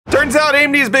Turns out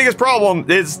AMD's biggest problem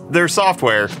is their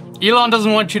software. Elon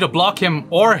doesn't want you to block him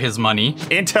or his money.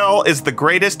 Intel is the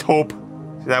greatest hope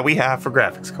that we have for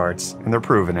graphics cards, and they're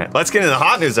proving it. Let's get into the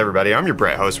hot news, everybody. I'm your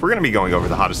Brett host. We're gonna be going over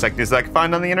the hottest tech news that I can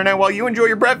find on the internet while you enjoy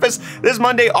your breakfast. This is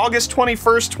Monday, August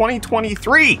 21st,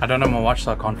 2023. I don't know, my watch,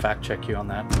 so I can't fact check you on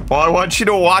that. Well, I want you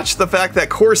to watch the fact that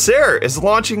Corsair is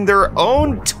launching their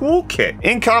own toolkit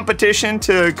in competition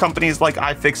to companies like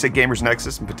iFixit, Gamers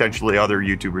Nexus, and potentially other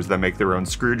YouTubers that make their own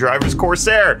screwdrivers.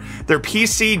 Corsair, their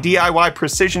PC DIY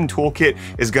precision toolkit,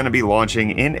 is gonna be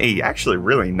launching in a actually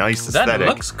really nice aesthetic. That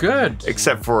looks good.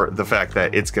 Except for the fact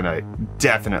that it's gonna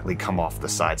definitely come off the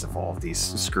sides of all of these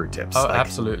screw tips. Oh,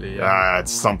 absolutely, yeah.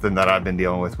 It's something that I've been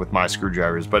dealing with my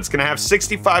screwdrivers, but it's gonna have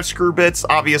 65 screw bits,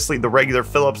 obviously the regular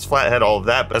Phillips flathead, all of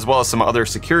that, as well as some other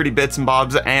security bits and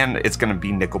bobs, and it's gonna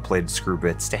be nickel-plated screw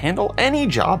bits to handle any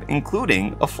job,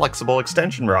 including a flexible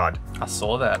extension rod. I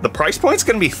saw that. The price point's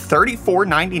gonna be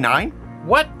 $34.99.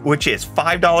 What? Which is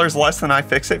 $5 less than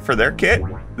iFixit for their kit.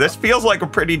 This feels like a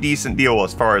pretty decent deal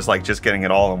as far as like just getting it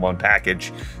all in one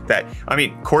package. That, I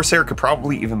mean, Corsair could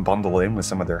probably even bundle in with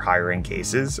some of their higher end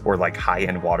cases or like high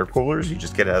end water coolers. You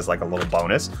just get it as like a little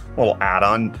bonus, a little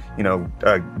add-on, you know,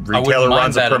 retailer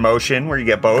runs a promotion where you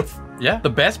get both. Yeah,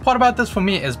 the best part about this for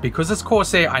me is because it's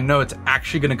Corsair, I know it's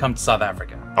actually gonna come to South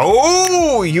Africa.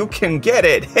 Oh, you can get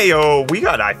it. Hey, oh, we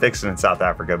got iFixit in South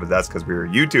Africa, but that's because we were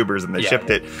YouTubers and they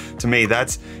shipped it to me.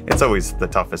 It's always the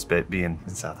toughest bit being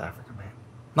in South Africa, man.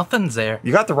 Nothing's there.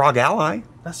 You got the ROG Ally.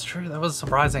 That's true. That was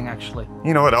surprising, actually.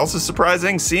 You know what else is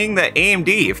surprising? Seeing that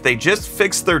AMD, if they just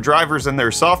fix their drivers and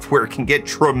their software, can get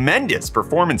tremendous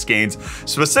performance gains,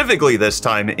 specifically this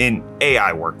time in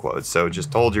AI workloads. So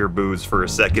just hold your booze for a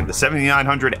second. The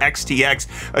 7900 XTX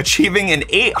achieving an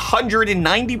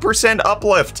 890%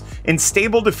 uplift in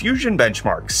stable diffusion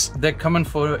benchmarks. They're coming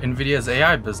for Nvidia's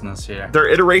AI business here. Their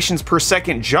iterations per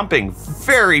second jumping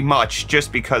very much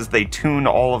just because they tune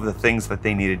all of the things that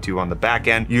they needed to on the back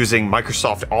end using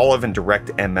Microsoft Olive and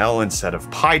DirectML instead of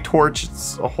PyTorch.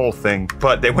 It's a whole thing,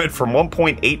 but they went from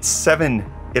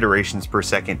 1.87 iterations per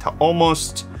second to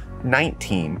almost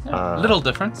 19. Little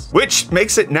difference. Which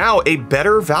makes it now a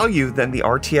better value than the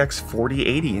RTX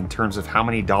 4080 in terms of how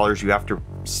many dollars you have to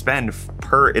spend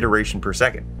per iteration per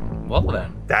second. Well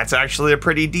then. That's actually a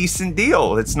pretty decent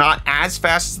deal. It's not as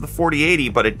fast as the 4080,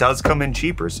 but it does come in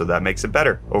cheaper, so that makes it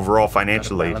better overall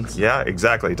financially. Yeah,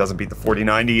 exactly. It doesn't beat the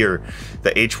 4090 or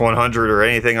the H100 or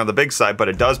anything on the big side, but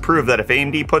it does prove that if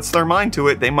AMD puts their mind to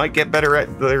it, they might get better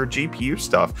at their GPU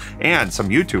stuff. And some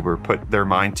YouTuber put their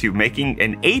mind to making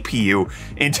an APU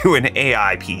into an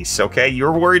AI piece, okay?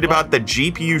 You're worried about the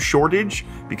GPU shortage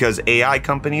because AI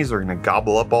companies are gonna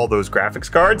gobble up all those graphics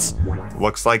cards?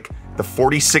 Looks like the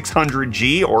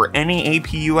 4600G or any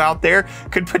APU out there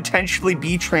could potentially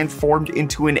be transformed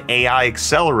into an AI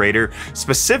accelerator,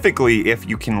 specifically if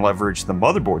you can leverage the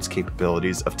motherboard's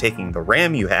capabilities of taking the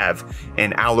RAM you have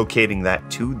and allocating that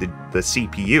to the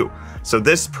CPU. So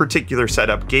this particular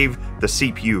setup gave the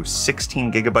CPU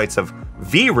 16 gigabytes of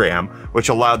VRAM, which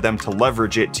allowed them to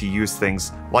leverage it to use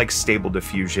things like stable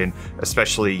diffusion,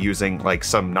 especially using like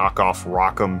some knockoff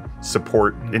ROCm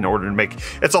support in order to make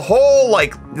it's a whole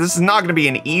like this is not going to be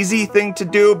an easy thing to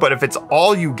do, but if it's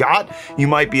all you got, you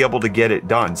might be able to get it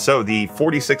done. So the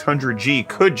 4600G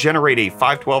could generate a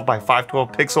 512 by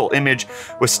 512 pixel image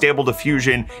with stable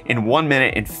diffusion in 1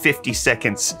 minute and 50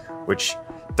 seconds, which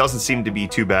doesn't seem to be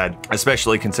too bad,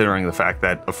 especially considering the fact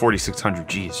that a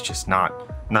 4600G is just not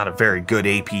a very good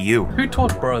APU. Who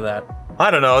taught bro that? I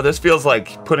don't know, this feels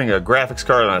like putting a graphics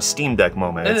card on a Steam Deck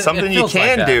moment. It's something you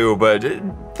can do,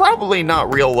 but probably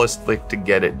not realistic to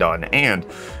get it done. And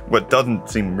what doesn't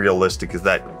seem realistic is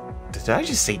that, did I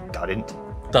just say doesn't?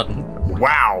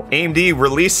 Wow. AMD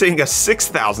releasing a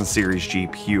 6000 series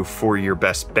GPU for your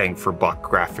best bang for buck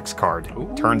graphics card.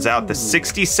 Ooh. Turns out the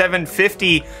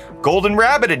 6750 Golden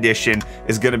Rabbit Edition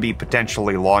is going to be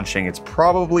potentially launching. It's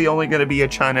probably only going to be a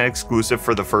China exclusive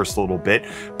for the first little bit,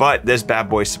 but this bad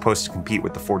boy is supposed to compete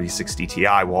with the 4060 Ti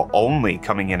while only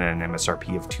coming in at an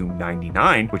MSRP of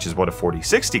 $299, which is what a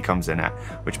 4060 comes in at,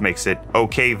 which makes it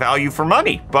okay value for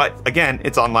money. But again,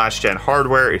 it's on last gen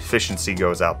hardware. Efficiency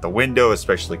goes out the window,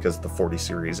 especially because the 40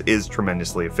 series is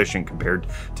tremendously efficient compared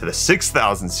to the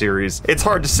 6000 series. It's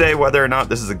hard to say whether or not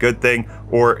this is a good thing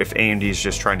or if AMD is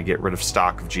just trying to get rid of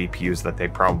stock of GPUs that they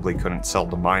probably couldn't sell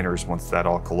to miners once that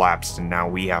all collapsed, and now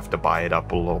we have to buy it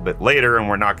up a little bit later, and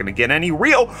we're not going to get any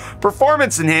real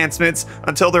performance enhancements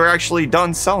until they're actually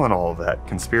done selling all of that.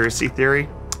 Conspiracy theory?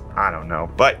 I don't know.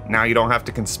 But now you don't have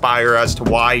to conspire as to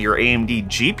why your AMD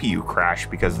GPU crashed,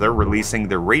 because they're releasing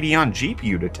the Radeon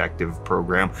GPU Detective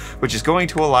program, which is going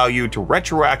to allow you to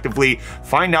retroactively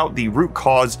find out the root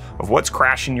cause of what's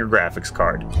crashing your graphics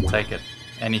card. Take it.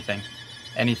 Anything.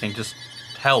 Anything. Just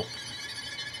help.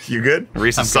 You good?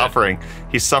 Reece is suffering. Good.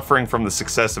 He's suffering from the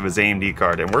success of his AMD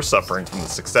card, and we're suffering from the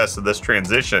success of this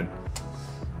transition.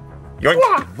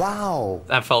 Yoink. Wow.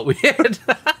 That felt weird.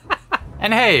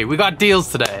 And hey, we got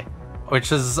deals today,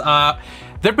 which is,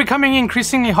 they're becoming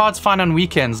increasingly hard to find on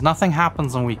weekends. Nothing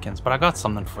happens on weekends, but I got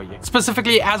something for you.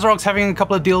 Specifically, ASRock's having a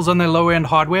couple of deals on their lower-end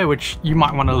hardware, which you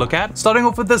might want to look at. Starting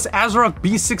off with this ASRock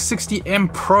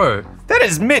B660M Pro. That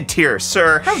is mid-tier,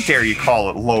 sir. How dare you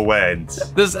call it low-end?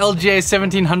 This LGA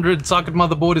 1700 socket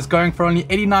motherboard is going for only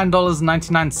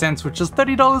 $89.99, which is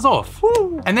 $30 off.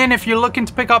 Woo. And then if you're looking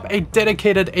to pick up a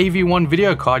dedicated AV1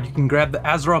 video card, you can grab the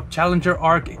ASRock Challenger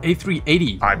Arc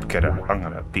A380. I'm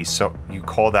gonna be so, you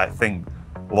call that thing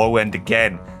low-end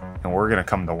again, and we're gonna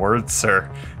come to words,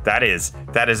 sir. That is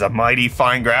a mighty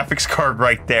fine graphics card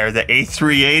right there. The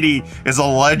A380 is a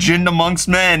legend amongst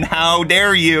men. How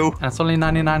dare you? And it's only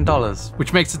 $99,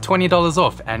 which makes it $20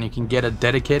 off, and you can get a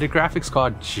dedicated graphics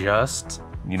card just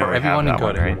for everyone in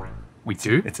Go. Right? We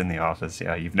do? It's in the office,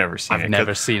 yeah. You've never seen it. I've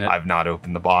never seen it. I've not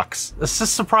opened the box. It's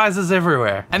just surprises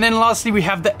everywhere. And then lastly, we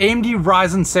have the AMD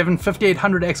Ryzen 7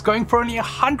 5800X going for only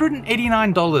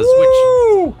 $189,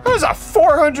 Woo! That was a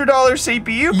 $400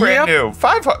 CPU, brand Yep. new.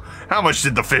 How much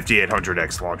did the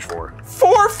 5800X launch for?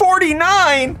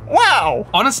 $449. Wow.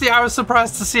 Honestly, I was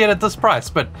surprised to see it at this price,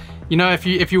 but you know, if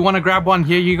you want to grab one,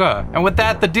 here you go. And with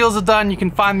that, the deals are done. You can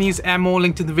find these and more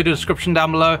linked in the video description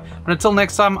down below. But until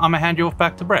next time, I'm gonna hand you off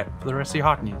back to Brett for the rest of your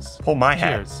hot news. Pull my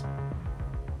hat. Cheers.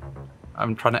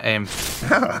 I'm trying to aim.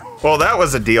 Well, that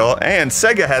was a deal, and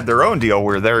Sega had their own deal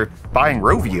where they're buying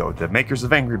Rovio, the makers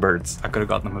of Angry Birds. I could have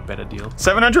gotten them a better deal.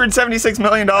 $776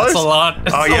 million? That's a lot.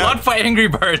 That's a lot for Angry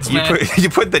Birds, man. You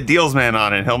put the deals man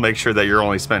on, and he'll make sure that you're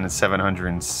only spending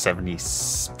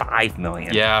 $775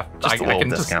 million. Yeah, just a little can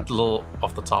discount. just a little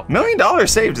off the top. $1 million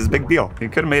saved is a big deal. You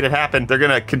could have made it happen. They're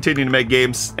gonna continue to make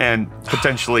games and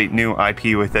potentially new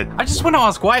IP with it. I just want to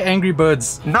ask, why Angry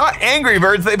Birds? Not Angry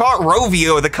Birds. They bought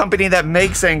Rovio, the company that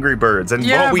makes Angry Birds. And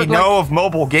Yeah, what we but, know of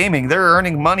mobile gaming, they're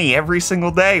earning money every single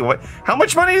day. How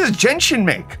much money does Genshin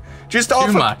make? Just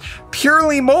off much. of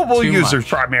purely mobile Too users much.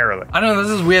 primarily. I don't know,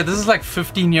 this is weird. This is like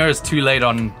 15 years too late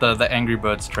on the Angry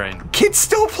Birds train. Kids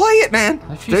still play it, man.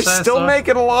 If you They're say still so.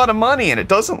 making a lot of money, and it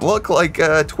doesn't look like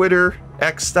Twitter,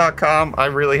 X.com, I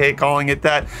really hate calling it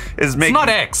that, is making... It's not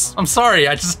X. I'm sorry,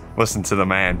 I just... Listen to the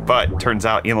man. But turns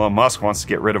out Elon Musk wants to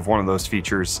get rid of one of those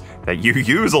features that you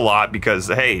use a lot because,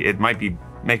 hey, it might be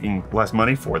making less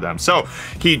money for them. So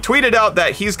he tweeted out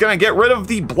that he's gonna get rid of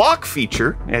the block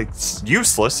feature. It's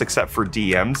useless except for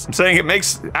DMs. I'm saying it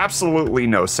makes absolutely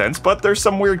no sense, but there's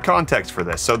some weird context for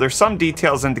this. So there's some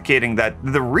details indicating that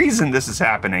the reason this is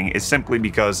happening is simply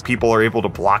because people are able to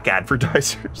block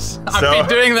advertisers. I've been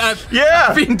doing that. Yeah,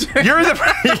 I've been doing you're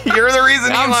the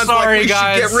reason I'm Elon's sorry, like, we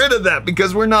guys. should get rid of that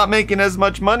because we're not making as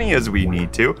much money as we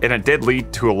need to. And it did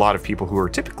lead to a lot of people who are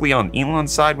typically on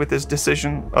Elon's side with this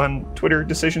decision on Twitter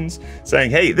decisions, saying,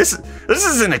 hey, this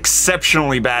is an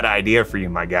exceptionally bad idea for you,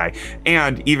 my guy.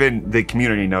 And even the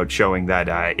community note showing that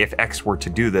if X were to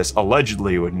do this,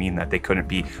 allegedly it would mean that they couldn't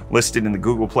be listed in the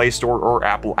Google Play Store or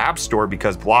Apple App Store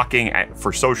because blocking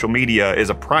for social media is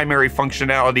a primary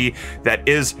functionality that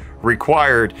is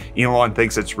required. Elon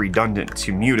thinks it's redundant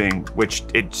to muting, which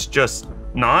it's just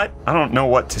not. I don't know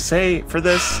what to say for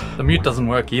this. The mute doesn't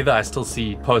work either. I still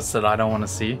see posts that I don't want to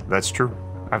see. That's true.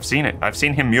 I've seen it. I've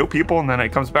seen him mute people and then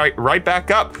it comes back right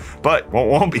back up. But what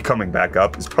won't be coming back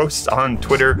up is posts on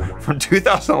Twitter from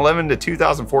 2011 to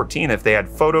 2014 if they had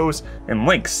photos and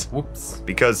links. Whoops.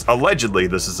 Because allegedly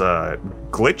this is a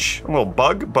glitch, a little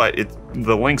bug, but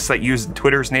the links that use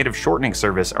Twitter's native shortening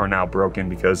service are now broken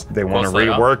because they want to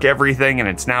rework everything and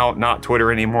it's now not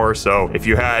Twitter anymore. So if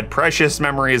you had precious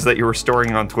memories that you were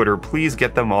storing on Twitter, please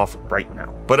get them off right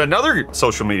now. But another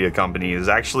social media company is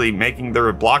actually making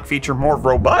their block feature more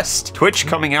robust. Twitch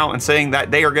coming out and saying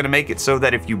that they are going to make it so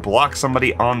that if you block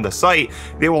somebody on the site,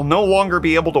 they will no longer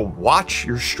be able to watch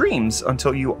your streams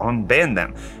until you unban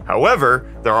them. However,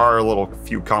 there are a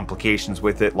few complications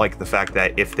with it, like the fact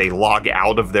that if they log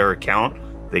out of their account,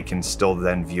 they can still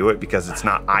then view it because it's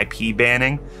not IP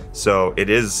banning. So it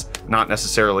is not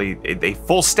necessarily a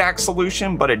full stack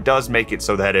solution, but it does make it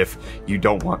so that if you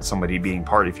don't want somebody being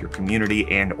part of your community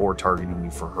and or targeting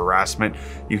you for harassment,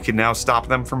 you can now stop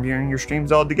them from viewing your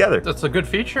streams altogether. That's a good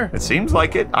feature. It seems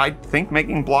like it. I think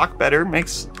making block better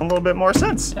makes a little bit more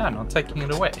sense. Yeah, not taking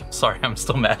it away. Sorry, I'm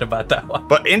still mad about that one.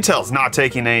 But Intel's not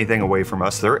taking anything away from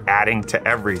us. They're adding to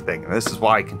everything. And this is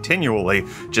why I continually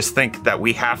just think that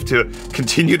we have to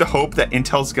continue to hope that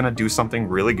Intel's gonna do something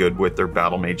really good with their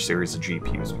Battle Mage series of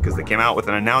GPUs, because they came out with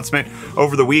an announcement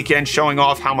over the weekend showing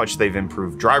off how much they've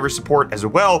improved driver support, as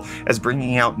well as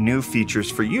bringing out new features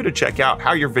for you to check out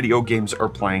how your video games are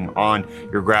playing on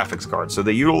your graphics card. So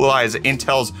they utilize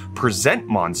Intel's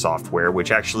PresentMon software,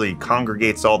 which actually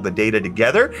congregates all the data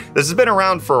together. This has been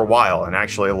around for a while, and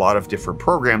actually a lot of different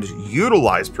programs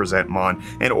utilize PresentMon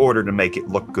in order to make it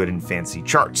look good in fancy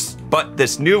charts. But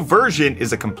this new version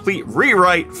is a complete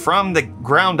rewrite from the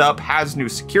ground up, has new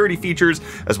security features,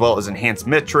 as well as enhanced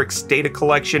metrics, data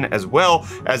collection, as well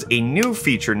as a new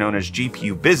feature known as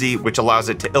GPU Busy, which allows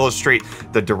it to illustrate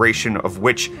the duration of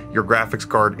which your graphics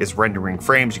card is rendering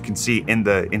frames. You can see in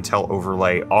the Intel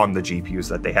overlay on the GPUs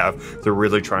that they have, they're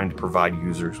really trying to provide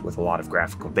users with a lot of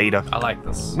graphical data. I like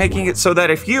this. Making it so that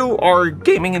if you are a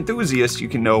gaming enthusiast, you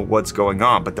can know what's going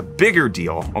on. But the bigger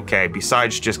deal, okay,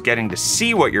 besides just getting to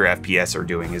see what your FPS are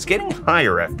doing, is getting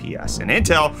higher FPS. And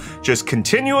Intel just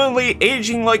continually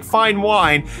aging like fine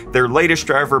wine. Their latest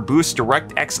driver boosts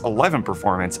DirectX 11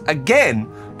 performance again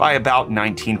by about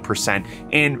 19%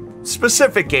 in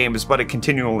specific games, but it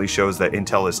continually shows that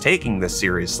Intel is taking this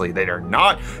seriously. They are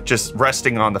not just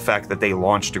resting on the fact that they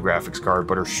launched a graphics card,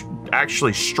 but are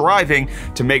actually striving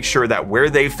to make sure that where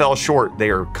they fell short, they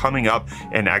are coming up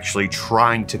and actually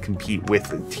trying to compete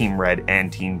with Team Red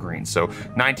and Team Green. So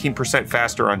 19%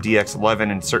 faster on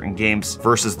DX11 in certain games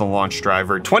versus the launch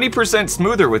driver, 20%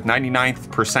 smoother with 99th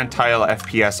percentile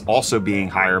FPS also being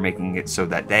higher, making it so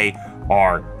that they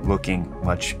are looking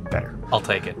much better. I'll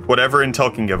take it. Whatever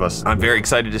Intel can give us. I'm very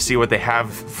excited to see what they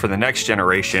have for the next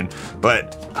generation,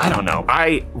 but I don't know.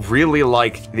 I really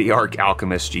like the Arc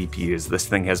Alchemist GPUs. This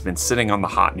thing has been sitting on the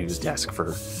hot news desk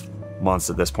for months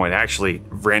at this point. I actually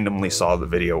randomly saw the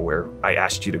video where I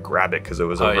asked you to grab it because it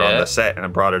was over on the set, and I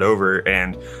brought it over,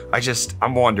 and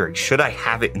I'm wondering, should I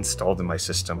have it installed in my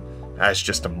system as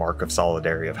just a mark of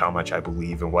solidarity of how much I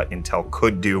believe in what Intel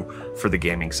could do for the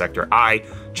gaming sector?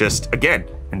 Again,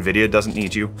 Nvidia doesn't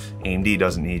need you, AMD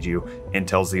doesn't need you,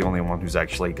 Intel's the only one who's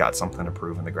actually got something to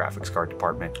prove in the graphics card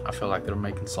department. I feel like they're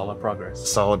making solid progress.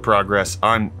 Solid progress.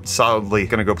 I'm solidly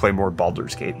gonna go play more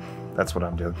Baldur's Gate. That's what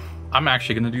I'm doing. I'm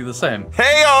actually gonna do the same.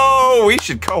 Hey-oh! We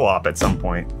should co-op at some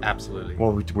point. Absolutely.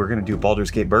 Well, we're gonna do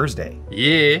Baldur's Gate Burst Day.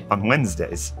 Yeah. On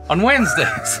Wednesdays. On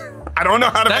Wednesdays. I don't know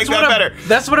how to make that better.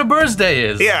 That's what a birthday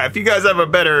is. Yeah, if you guys have a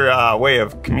better way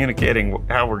of communicating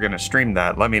how we're gonna stream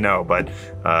that, let me know. But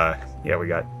yeah, we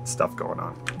got stuff going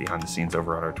on behind the scenes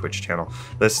over on our Twitch channel.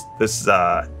 This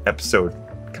episode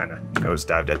kind of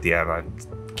nosedived at the end. I'm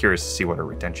curious to see what our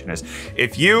retention is.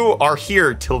 If you are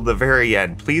here till the very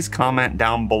end, please comment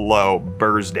down below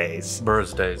Birthdays.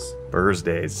 Birthdays.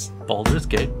 Birthdays. Baldur's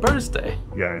Gate birthday.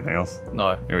 You got anything else?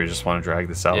 No. Maybe we just want to drag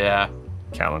this out. Yeah.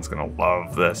 Catlin's gonna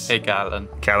love this. Hey, Catlin.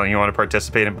 Catlin, you want to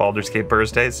participate in Baldur's Gate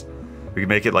Birthdays? We could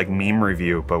make it like meme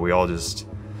review, but we all just...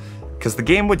 Because the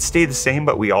game would stay the same,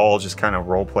 but we all just kind of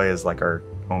role play as like our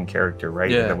own character,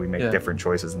 right? Yeah, and then we make different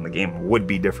choices, and the game would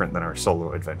be different than our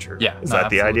solo adventure. Yeah. Is that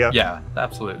the idea? Yeah,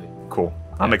 absolutely. Cool.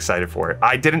 I'm excited for it.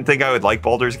 I didn't think I would like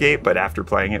Baldur's Gate, but after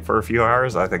playing it for a few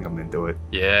hours, I think I'm into it.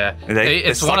 Yeah.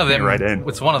 It's one of them. Right in.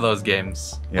 It's one of those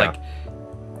games. Yeah. Like,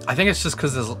 I think it's just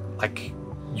because there's like,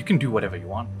 you can do whatever you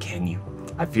want. Can you?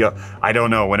 I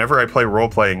don't know. Whenever I play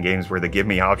role-playing games where they give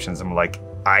me options, I'm like,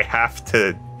 I have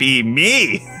to be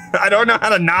me. I don't know how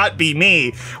to not be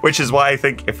me, which is why I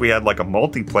think if we had like a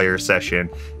multiplayer session,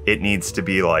 it needs to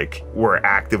be like we're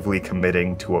actively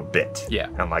committing to a bit. Yeah.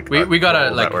 And like we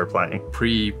gotta like that we're playing.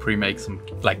 Pre-make some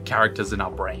like characters in our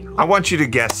brain. I want you to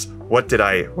guess what did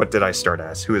I start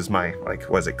as? Who is my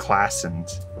was it class? And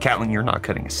Catlin, you're not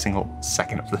cutting a single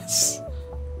second of this.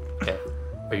 Okay.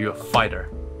 Are you a fighter?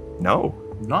 No.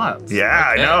 Not.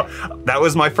 Yeah, okay. I know. That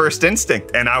was my first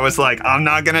instinct, and I was like, I'm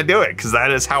not gonna do it because that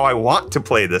is how I want to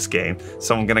play this game.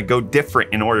 So I'm gonna go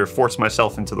different in order to force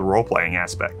myself into the role-playing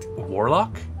aspect.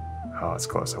 Warlock? Oh, it's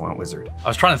close. I went wizard. I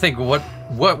was trying to think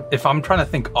what if I'm trying to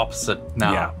think opposite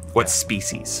now. Yeah. What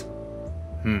species?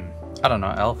 I don't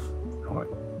know. Elf.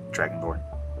 What? Dragonborn.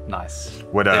 Nice.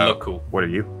 What? They look cool. What are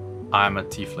you? I'm a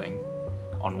tiefling.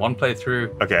 On one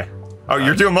playthrough. Okay. Oh,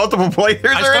 you're doing multiple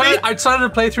playthroughs already? I started to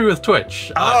play through with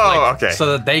Twitch. Okay. So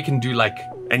that they can do like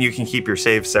And you can keep your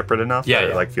save separate enough that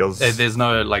it like feels... There's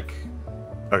no like...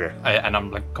 Okay. And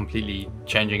I'm like completely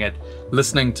changing it.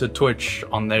 Listening to Twitch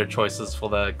on their choices for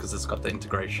the... Because it's got the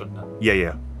integration. And,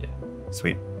 Yeah.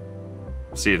 Sweet.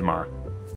 See you tomorrow.